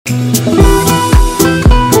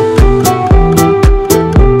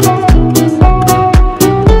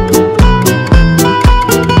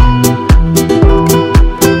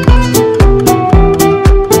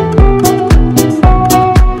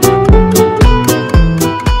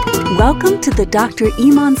Welcome to the Dr.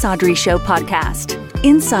 Iman Sadri Show podcast.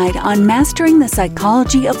 Insight on mastering the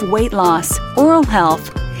psychology of weight loss, oral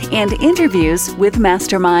health, and interviews with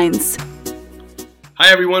masterminds.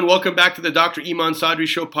 Hi, everyone. Welcome back to the Dr. Iman Sadri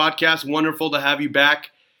Show podcast. Wonderful to have you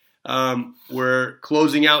back. We're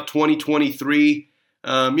closing out 2023.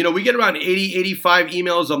 We get around 80, 85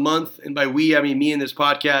 emails a month. And by we, I mean me and this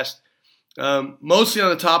podcast, mostly on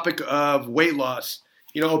the topic of weight loss.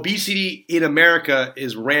 Obesity in America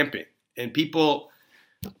is rampant, and people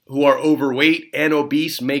who are overweight and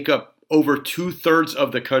obese make up over 2/3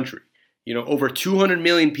 of the country. Over 200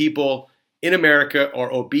 million people in America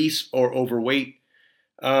are obese or overweight.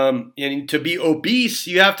 And to be obese,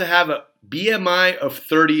 you have to have a BMI of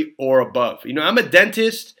 30 or above. I'm a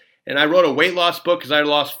dentist, and I wrote a weight loss book because I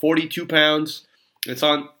lost 42 pounds. It's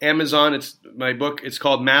on Amazon. It's my book. It's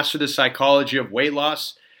called Master the Psychology of Weight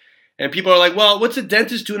Loss. And people are like, well, what's a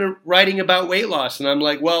dentist doing writing about weight loss? And I'm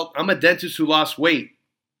like, well, I'm a dentist who lost weight,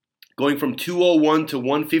 going from 201 to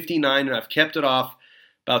 159, and I've kept it off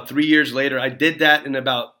about 3 years later. I did that in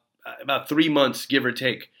about 3 months, give or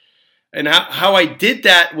take. And how I did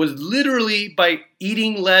that was literally by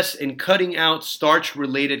eating less and cutting out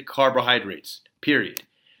starch-related carbohydrates, period.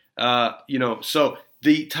 So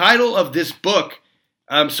the title of this book,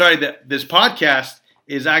 this podcast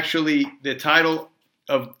is actually the title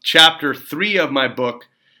of chapter 3 of my book,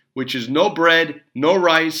 which is no bread, no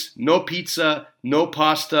rice, no pizza, no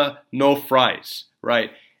pasta, no fries,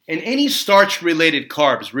 right? And any starch-related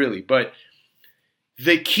carbs, really. But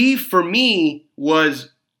the key for me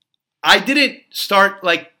was I didn't start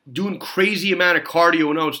doing crazy amount of cardio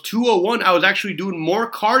when I was 201. I was actually doing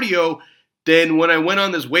more cardio than when I went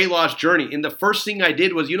on this weight loss journey. And the first thing I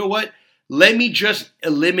did was, let me just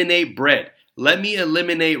eliminate bread. Let me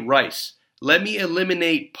eliminate rice. Let me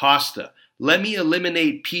eliminate pasta. Let me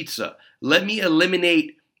eliminate pizza. Let me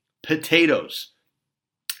eliminate potatoes.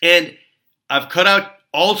 And I've cut out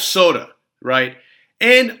all soda, right?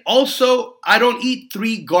 And also, I don't eat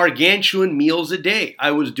 3 gargantuan meals a day. I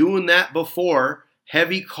was doing that before,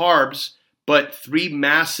 heavy carbs, but 3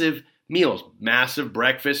 massive meals. Massive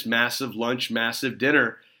breakfast, massive lunch, massive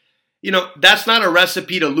dinner. That's not a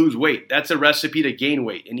recipe to lose weight. That's a recipe to gain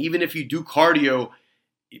weight. And even if you do cardio,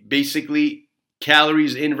 basically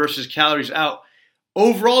calories in versus calories out,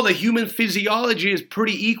 overall the human physiology is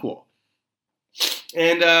pretty equal.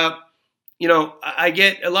 And I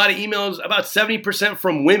get a lot of emails, about 70%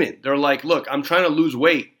 from women. They're like, look, I'm trying to lose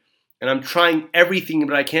weight and I'm trying everything,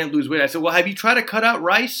 but I can't lose weight. I said, well, have you tried to cut out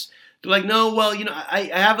rice? They're like, no, well,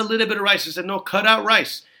 I have a little bit of rice. I said, no, cut out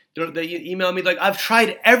rice. They email me like, I've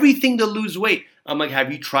tried everything to lose weight. I'm like, have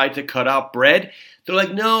you tried to cut out bread? They're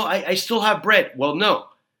like, no, I still have bread. Well, no.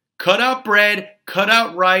 Cut out bread, cut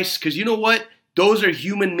out rice, because you know what? Those are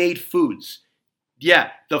human-made foods.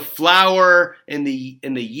 Yeah, the flour and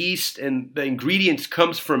the yeast and the ingredients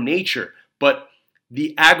comes from nature, but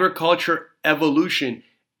the agriculture revolution,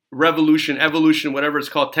 whatever it's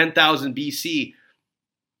called, 10,000 BC,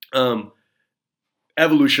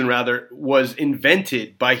 evolution rather, was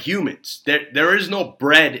invented by humans. There is no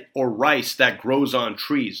bread or rice that grows on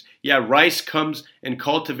trees. Yeah, rice comes and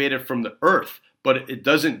cultivated from the earth, but it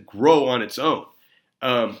doesn't grow on its own.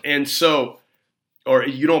 Or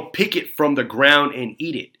you don't pick it from the ground and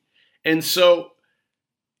eat it. And so,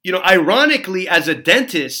 ironically, as a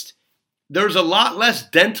dentist, there's a lot less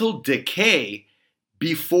dental decay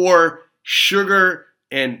before sugar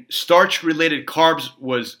and starch-related carbs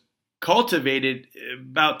was cultivated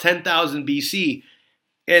about 10,000 BC.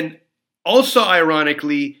 And also,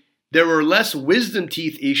 ironically, there were less wisdom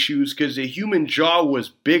teeth issues because the human jaw was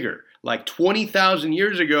bigger. Like 20,000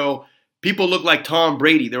 years ago, people looked like Tom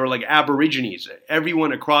Brady. They were like Aborigines.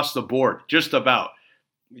 Everyone across the board, just about.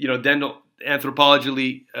 Dental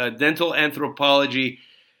anthropology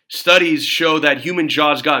studies show that human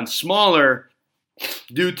jaws gotten smaller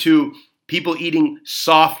due to people eating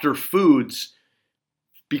softer foods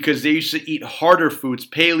because they used to eat harder foods,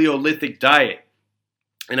 Paleolithic diet.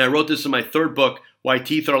 And I wrote this in my 3rd book, Why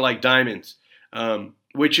Teeth Are Like Diamonds,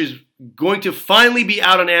 which is going to finally be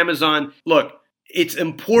out on Amazon. Look, it's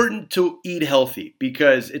important to eat healthy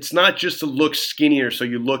because it's not just to look skinnier so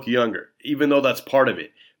you look younger, even though that's part of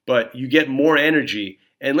it, but you get more energy.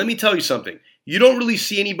 And let me tell you something. You don't really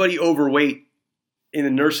see anybody overweight in a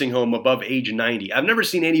nursing home above age 90. I've never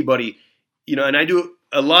seen anybody, and I do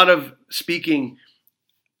a lot of speaking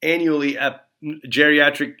annually at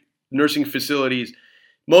geriatric nursing facilities,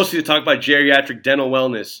 mostly to talk about geriatric dental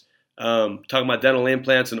wellness, talking about dental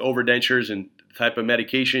implants and overdentures and the type of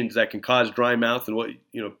medications that can cause dry mouth and what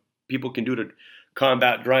people can do to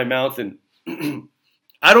combat dry mouth and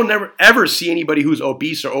I don't never ever see anybody who's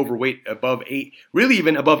obese or overweight above 8, really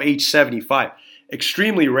even above age 75.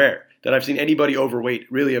 Extremely rare that I've seen anybody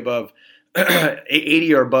overweight really above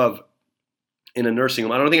 80 or above in a nursing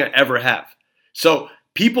home. I don't think I ever have. So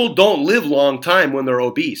people don't live long time when they're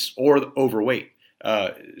obese or overweight,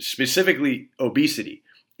 specifically obesity.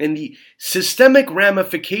 And the systemic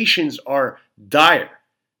ramifications are dire.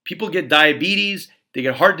 People get diabetes, they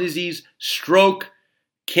get heart disease, stroke,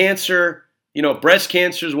 cancer. Breast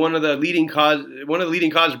cancer is one of the leading causes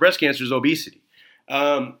of breast cancer is obesity.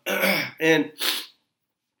 And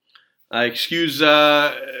I excuse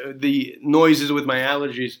the noises with my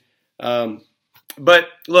allergies. But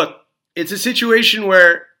look, it's a situation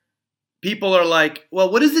where people are like,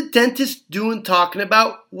 well, what is the dentist doing talking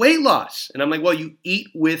about weight loss? And I'm like, well, you eat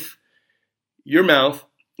with your mouth,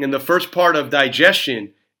 and the first part of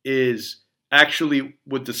digestion is actually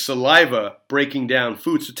with the saliva breaking down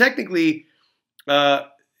food. So technically, as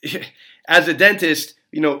a dentist,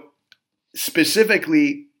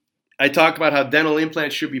 specifically, I talk about how dental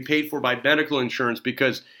implants should be paid for by medical insurance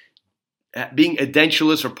because being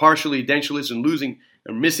edentulous or partially edentulous and losing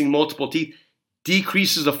or missing multiple teeth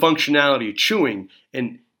decreases the functionality of chewing.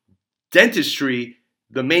 And dentistry,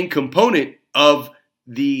 the main component of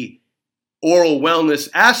the oral wellness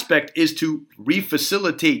aspect is to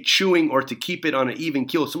refacilitate chewing or to keep it on an even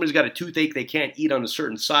keel. If somebody's got a toothache, they can't eat on a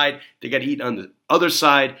certain side. They got to eat on the other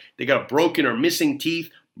side. They got a broken or missing tooth.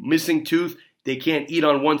 They can't eat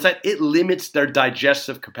on one side. It limits their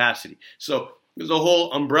digestive capacity. So there's a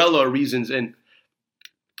whole umbrella of reasons. And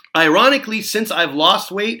ironically, since I've lost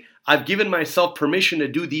weight, I've given myself permission to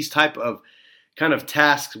do these type of kind of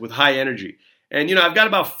tasks with high energy. And, I've got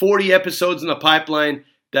about 40 episodes in the pipeline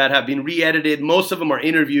that have been re-edited. Most of them are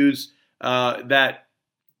interviews that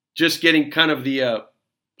just getting kind of the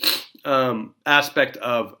aspect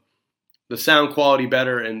of the sound quality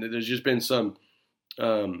better. And there's just been some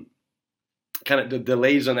kind of the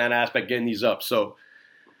delays on that aspect getting these up. So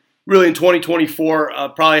really in 2024, I'll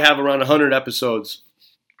probably have around 100 episodes,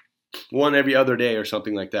 one every other day or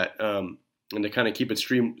something like that, and to kind of keep it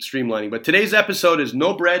streamlining. But today's episode is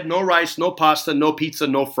no bread, no rice, no pasta, no pizza,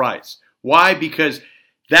 no fries. Why? Because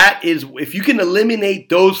that is, if you can eliminate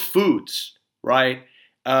those foods, right,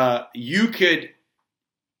 you could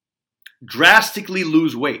drastically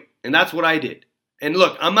lose weight. And that's what I did. And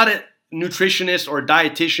look, I'm not a nutritionist or a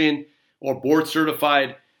dietitian or board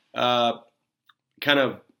certified kind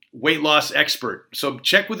of weight loss expert. So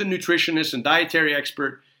check with a nutritionist and dietary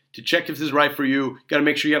expert to check if this is right for you. Got to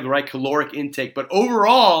make sure you have the right caloric intake. But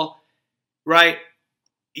overall, right,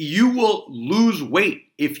 you will lose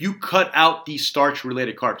weight if you cut out these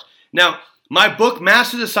starch-related carbs. Now, my book,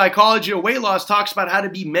 Master the Psychology of Weight Loss, talks about how to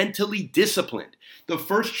be mentally disciplined. The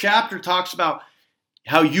first chapter talks about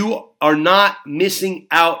how you are not missing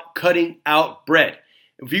out cutting out bread.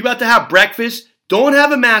 If you're about to have breakfast, don't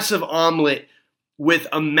have a massive omelet with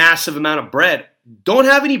a massive amount of bread. Don't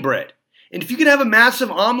have any bread. And if you can have a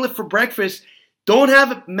massive omelet for breakfast, don't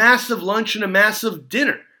have a massive lunch and a massive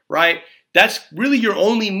dinner, right? That's really your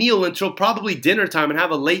only meal until probably dinner time, and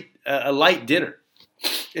have a light dinner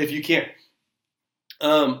if you can.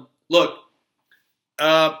 Look,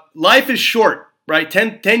 life is short, right?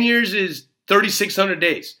 10 years is 3,600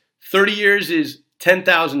 days. 30 years is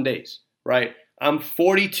 10,000 days, right? I'm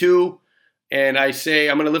 42, and I say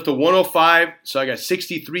I'm going to live to 105, so I got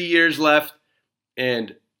 63 years left,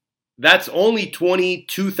 and that's only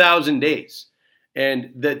 22,000 days.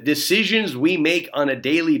 And the decisions we make on a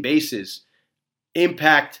daily basis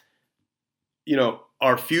impact,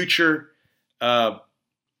 our future.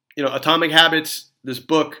 Atomic Habits, this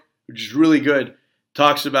book, which is really good,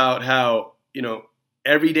 talks about how,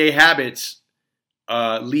 everyday habits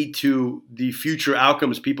lead to the future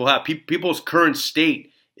outcomes people have. People's current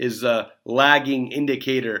state is a lagging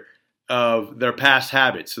indicator of their past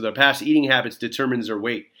habits. So their past eating habits determines their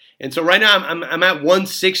weight. And so right now I'm at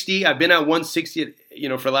 160. I've been at 160,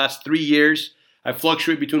 for the last 3 years. I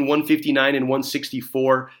fluctuate between 159 and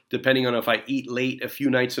 164, depending on if I eat late a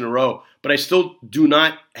few nights in a row. But I still do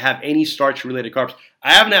not have any starch-related carbs.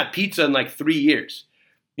 I haven't had pizza in like 3 years.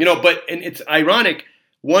 And it's ironic.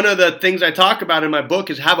 One of the things I talk about in my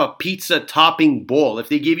book is have a pizza topping bowl. If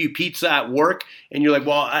they give you pizza at work and you're like,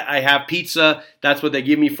 well, I have pizza, that's what they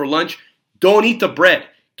give me for lunch, don't eat the bread.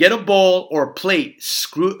 Get a bowl or a plate,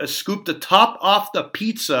 scoop the top off the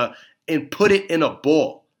pizza and put it in a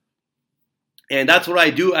bowl. And that's what I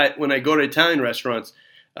do when I go to Italian restaurants.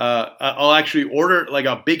 I'll actually order like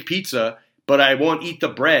a big pizza, but I won't eat the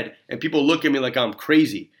bread. And people look at me like I'm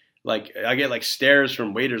crazy. Like I get like stares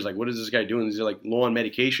from waiters like, what is this guy doing? Is he like low on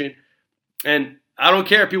medication? And I don't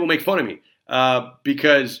care if people make fun of me.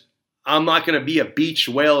 because I'm not going to be a beached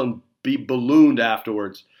whale and be ballooned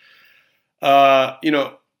afterwards. I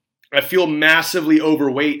feel massively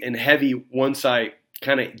overweight and heavy once I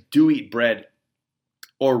kind of do eat bread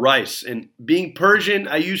or rice. And being Persian,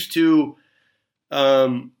 I used to,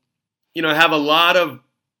 have a lot of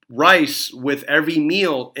rice with every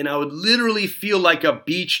meal, and I would literally feel like a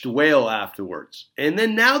beached whale afterwards. And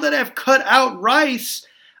then now that I've cut out rice,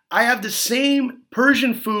 I have the same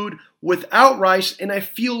Persian food without rice, and I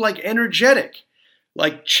feel like energetic,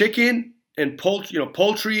 like chicken and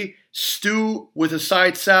poultry stew with a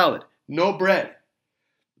side salad, no bread,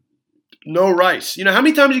 no rice. How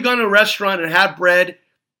many times you gone to a restaurant and had bread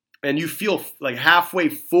and you feel like halfway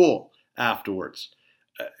full afterwards?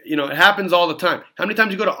 It happens all the time. How many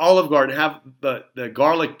times you go to Olive Garden and have the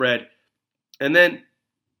garlic bread and then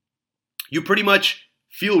you pretty much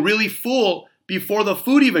feel really full before the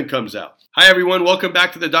food even comes out? Hi, everyone. Welcome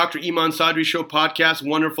back to the Dr. Iman Sadri Show podcast.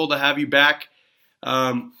 Wonderful to have you back.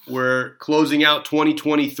 We're closing out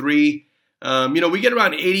 2023. We get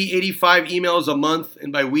around 80, 85 emails a month.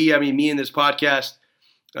 And by we, I mean me in this podcast,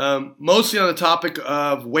 mostly on the topic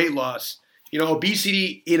of weight loss.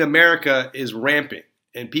 Obesity in America is rampant.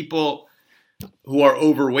 And people who are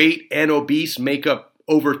overweight and obese make up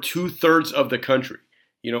over 2/3 of the country.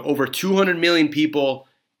 Over 200 million people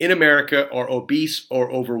in America are obese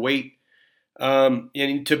or overweight.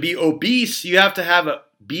 And to be obese, you have to have a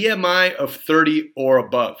BMI of 30 or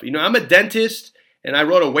above. I'm a dentist, and I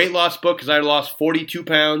wrote a weight loss book because I lost 42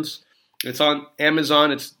 pounds. It's on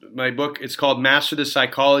Amazon. It's my book. It's called Master the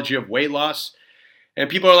Psychology of Weight Loss. And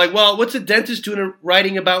people are like, well, what's a dentist doing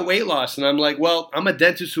writing about weight loss? And I'm like, well, I'm a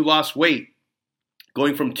dentist who lost weight,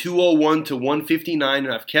 going from 201 to 159,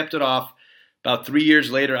 and I've kept it off about 3 years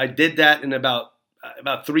later. I did that in about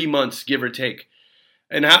 3 months, give or take.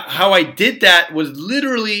 And how I did that was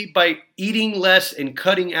literally by eating less and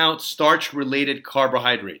cutting out starch-related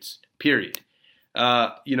carbohydrates, period.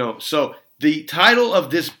 So the title of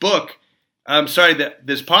this book,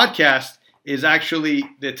 this podcast is actually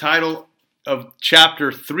the title of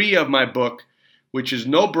chapter 3 of my book, which is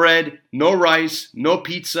no bread, no rice, no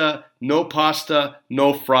pizza, no pasta,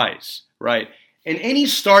 no fries, right? And any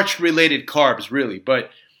starch-related carbs, really. But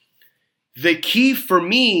the key for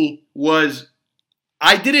me was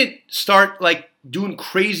I didn't start doing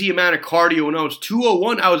crazy amount of cardio when I was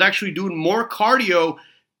 201. I was actually doing more cardio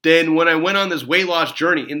than when I went on this weight loss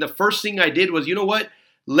journey. And the first thing I did was, you know what?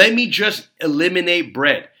 Let me just eliminate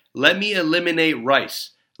bread. Let me eliminate rice.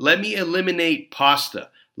 Let me eliminate pasta.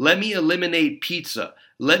 Let me eliminate pizza.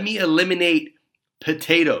 Let me eliminate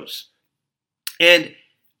potatoes. And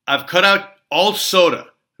I've cut out all soda,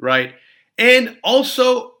 right? And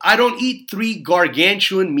also, I don't eat 3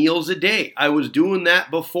 gargantuan meals a day. I was doing that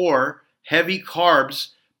before, heavy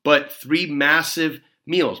carbs, but 3 massive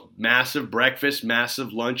meals. Massive breakfast,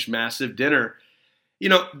 massive lunch, massive dinner.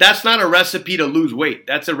 That's not a recipe to lose weight.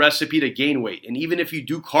 That's a recipe to gain weight. And even if you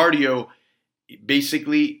do cardio,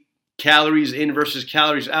 basically calories in versus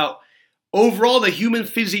calories out, overall the human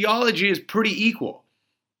physiology is pretty equal.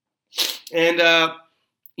 And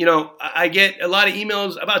I get a lot of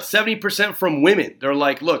emails, about 70% from women. They're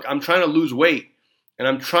like, look, I'm trying to lose weight and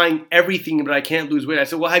I'm trying everything, but I can't lose weight. I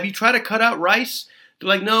said, well, have you tried to cut out rice? They're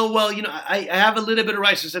like, no, well, I have a little bit of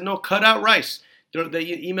rice. I said, no, cut out rice.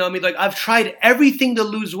 They email me like, I've tried everything to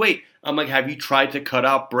lose weight. I'm like, have you tried to cut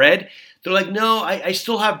out bread? They're like, no, I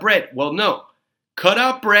still have bread. Well, no. Cut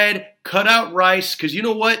out bread, cut out rice, because you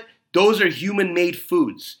know what? Those are human-made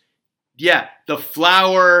foods. Yeah, the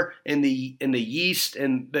flour and the yeast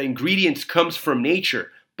and the ingredients comes from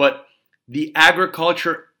nature, but the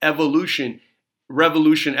agriculture revolution,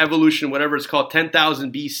 whatever it's called,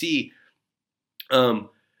 10,000 BC,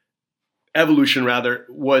 evolution rather,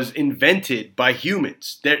 was invented by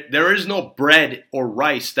humans. There is no bread or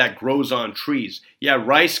rice that grows on trees. Yeah,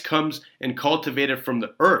 rice comes and cultivated from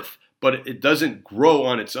the earth, but it doesn't grow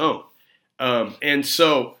on its own.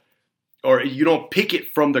 Or you don't pick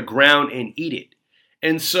it from the ground and eat it.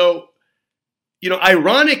 And so,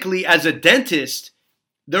 ironically, as a dentist,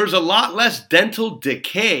 there's a lot less dental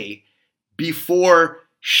decay before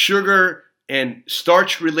sugar and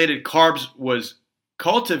starch-related carbs was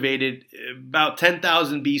cultivated about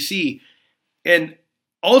 10,000 BC. And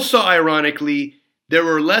also, ironically, there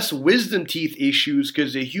were less wisdom teeth issues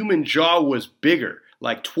because the human jaw was bigger.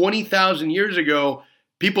 Like 20,000 years ago,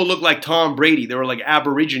 people looked like Tom Brady. They were like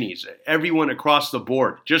aborigines. Everyone across the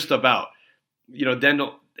board, just about.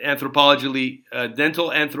 Dental anthropology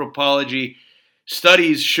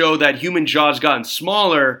studies show that human jaws gotten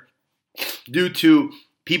smaller due to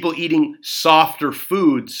people eating softer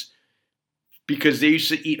foods because they used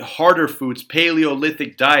to eat harder foods,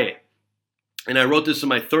 Paleolithic diet. And I wrote this in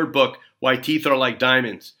my third book, Why Teeth Are Like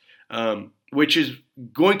Diamonds, which is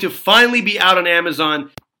going to finally be out on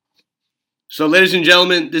Amazon. So, ladies and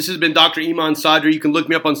gentlemen, this has been Dr. Iman Sadri. You can look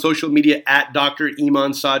me up on social media at Dr.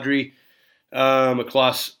 Iman Sadri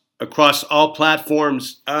across all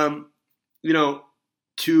platforms.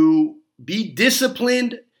 To be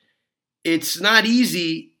disciplined, it's not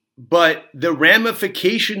easy, but the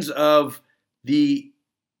ramifications of the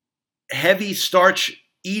heavy starch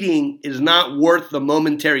eating is not worth the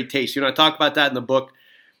momentary taste. I talk about that in the book.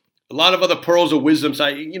 A lot of other pearls of wisdom. So,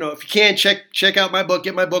 if you can, check out my book.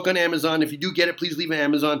 Get my book on Amazon. If you do get it, please leave an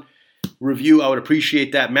Amazon review. I would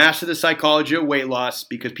appreciate that. Master the Psychology of Weight Loss,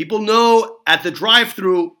 because people know at the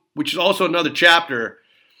drive-thru, which is also another chapter,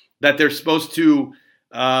 that they're supposed to,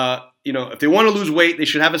 if they want to lose weight, they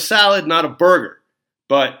should have a salad, not a burger.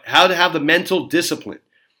 But how to have the mental discipline.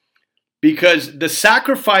 Because the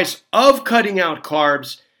sacrifice of cutting out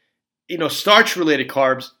carbs, starch-related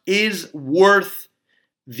carbs, is worth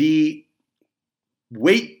the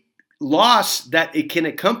weight loss that it can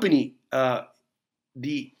accompany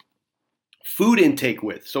the food intake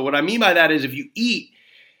with. So what I mean by that is, if you eat,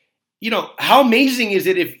 how amazing is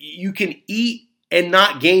it if you can eat and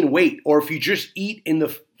not gain weight, or if you just eat and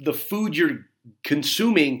the food you're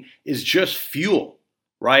consuming is just fuel,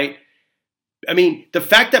 right? I mean, the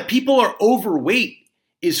fact that people are overweight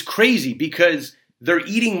is crazy because they're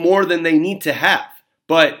eating more than they need to have.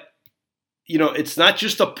 But it's not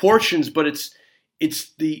just the portions, but it's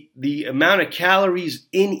the amount of calories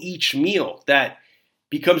in each meal that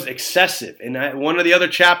becomes excessive. And one of the other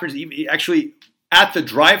chapters, actually at the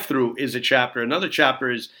drive-thru, is a chapter. Another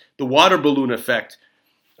chapter is the water balloon effect,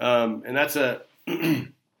 and that's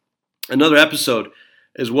another episode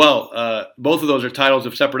as well. Both of those are titles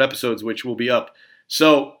of separate episodes, which will be up.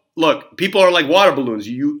 So look, people are like water balloons.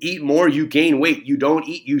 You eat more, you gain weight. You don't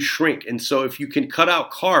eat, you shrink. And so if you can cut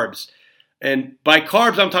out carbs, and by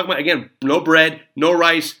carbs, I'm talking about, again, no bread, no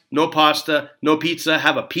rice, no pasta, no pizza.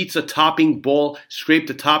 Have a pizza topping bowl. Scrape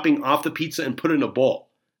the topping off the pizza and put it in a bowl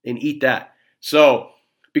and eat that. So,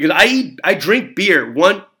 because I drink beer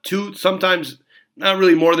 1, 2, sometimes not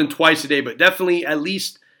really more than twice a day, but definitely at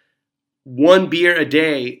least one beer a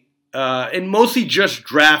day, and mostly just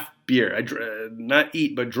draft beer. Not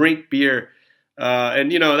eat, but drink beer.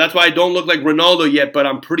 And that's why I don't look like Ronaldo yet, but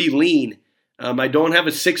I'm pretty lean. I don't have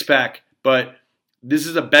a six-pack. But this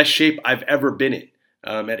is the best shape I've ever been in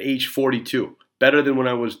at age 42. Better than when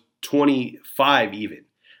I was 25 even,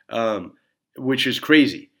 which is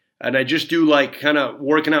crazy. And I just do kind of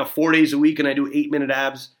working out 4 days a week, and I do 8-minute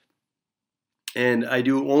abs. And I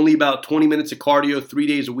do only about 20 minutes of cardio 3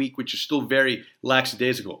 days a week, which is still very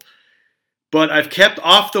lackadaisical. But I've kept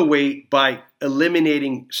off the weight by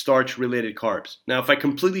eliminating starch-related carbs. Now, if I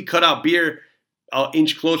completely cut out beer, I'll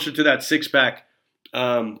inch closer to that six-pack.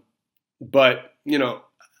 But,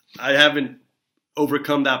 I haven't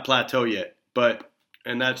overcome that plateau yet.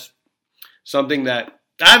 And that's something that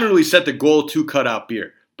I haven't really set the goal to cut out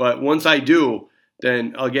beer. But once I do,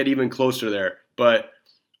 then I'll get even closer there. But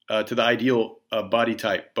to the ideal body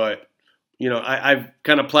type. But, I've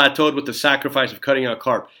kind of plateaued with the sacrifice of cutting out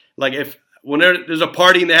carb. Like whenever there's a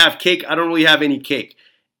party and they have cake, I don't really have any cake.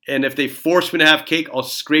 And if they force me to have cake, I'll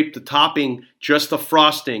scrape the topping, just the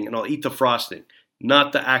frosting, and I'll eat the frosting.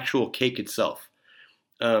 Not the actual cake itself.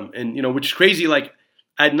 Which is crazy. Like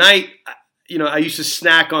at night, I used to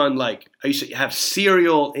snack on I used to have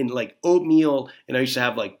cereal and oatmeal, and I used to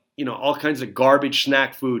have all kinds of garbage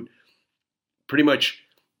snack food, pretty much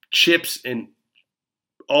chips and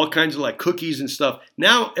all kinds of cookies and stuff.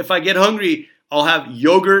 Now, if I get hungry, I'll have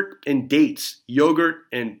yogurt and dates, yogurt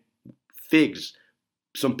and figs,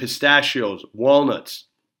 some pistachios, walnuts.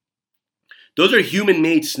 Those are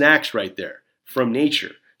human-made snacks right there. From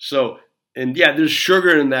nature. So, and yeah, there's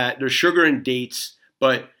sugar in that. There's sugar in dates,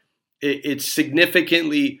 but it's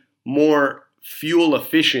significantly more fuel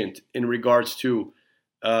efficient in regards to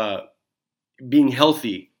being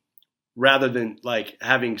healthy rather than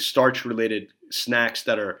having starch related snacks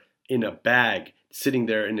that are in a bag sitting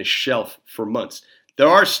there in a shelf for months. There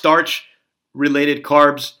are starch related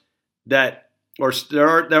carbs there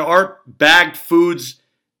are bagged foods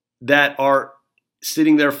that are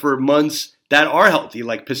sitting there for months that are healthy,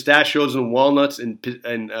 like pistachios and walnuts and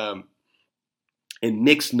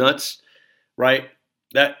mixed nuts, right?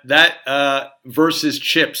 That versus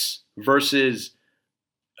chips versus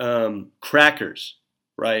crackers,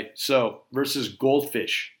 right? So versus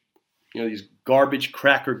goldfish, these garbage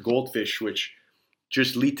cracker goldfish, which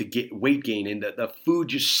just lead to weight gain, and the food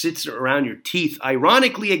just sits around your teeth.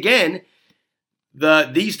 Ironically, again,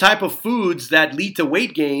 these type of foods that lead to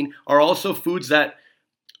weight gain are also foods that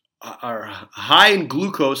are high in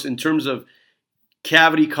glucose in terms of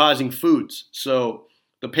cavity-causing foods. So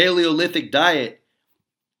the Paleolithic diet,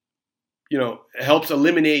 helps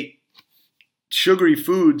eliminate sugary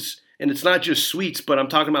foods, and it's not just sweets, but I'm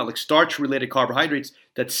talking about like starch-related carbohydrates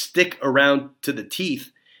that stick around to the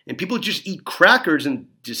teeth. And people just eat crackers and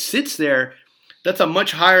just sits there. That's a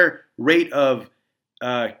much higher rate of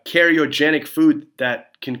cariogenic food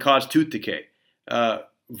that can cause tooth decay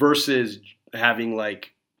versus having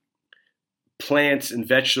like plants and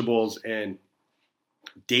vegetables and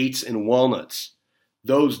dates and walnuts.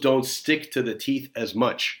 Those don't stick to the teeth as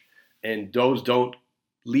much, and those don't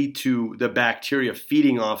lead to the bacteria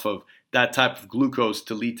feeding off of that type of glucose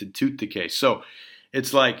to lead to tooth decay. So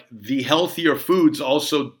it's like the healthier foods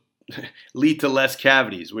also lead to less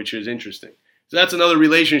cavities, which is interesting. So that's another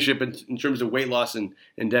relationship in terms of weight loss and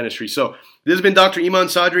dentistry. So this has been Dr. Iman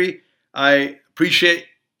Sadri. I appreciate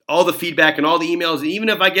all the feedback and all the emails. And even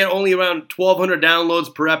if I get only around 1,200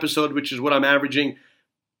 downloads per episode, which is what I'm averaging,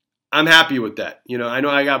 I'm happy with that. I know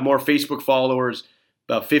I got more Facebook followers,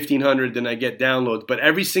 about 1,500, than I get downloads. But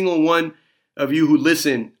every single one of you who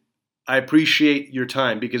listen, I appreciate your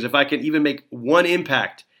time, because if I can even make one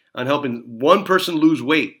impact on helping one person lose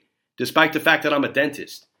weight, despite the fact that I'm a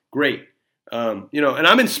dentist, great. And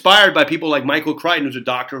I'm inspired by people like Michael Crichton, who's a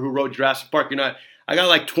doctor who wrote Jurassic Park. I got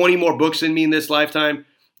like 20 more books in me in this lifetime.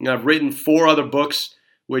 I've written 4 other books,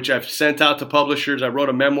 which I've sent out to publishers. I wrote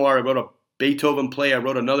a memoir. I wrote a Beethoven play. I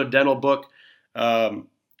wrote another dental book.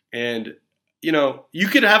 And you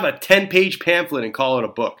could have a 10-page pamphlet and call it a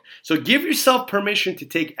book. So give yourself permission to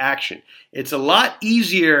take action. It's a lot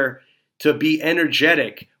easier to be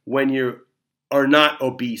energetic when you are not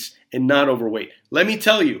obese and not overweight. Let me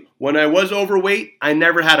tell you, when I was overweight, I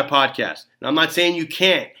never had a podcast. Now, I'm not saying you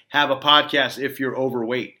can't have a podcast if you're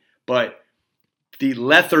overweight, but the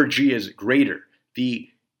lethargy is greater. The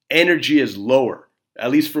energy is lower.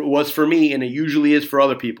 At least it was for me, and it usually is for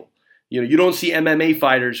other people. You don't see MMA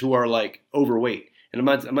fighters who are like overweight. And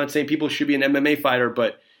I'm not saying people should be an MMA fighter,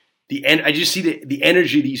 but I just see the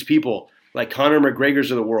energy of these people, like Conor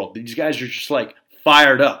McGregor's of the world. These guys are just like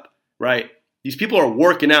fired up, right? These people are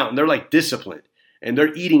working out and they're like disciplined and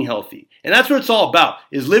they're eating healthy. And that's what it's all about,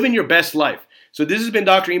 is living your best life. So this has been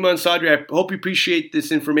Dr. Iman Sadri. I hope you appreciate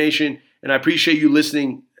this information, and I appreciate you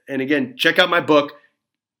listening. And again, check out my book,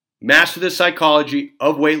 Master the Psychology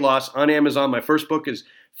of Weight Loss, on Amazon. My first book is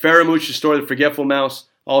Faramooch, The Story of the Forgetful Mouse,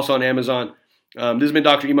 also on Amazon. This has been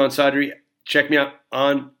Dr. Iman Sadri. Check me out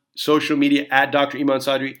on social media at Dr. Iman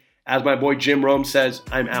Sadri. As my boy Jim Rome says,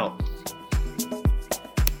 I'm out.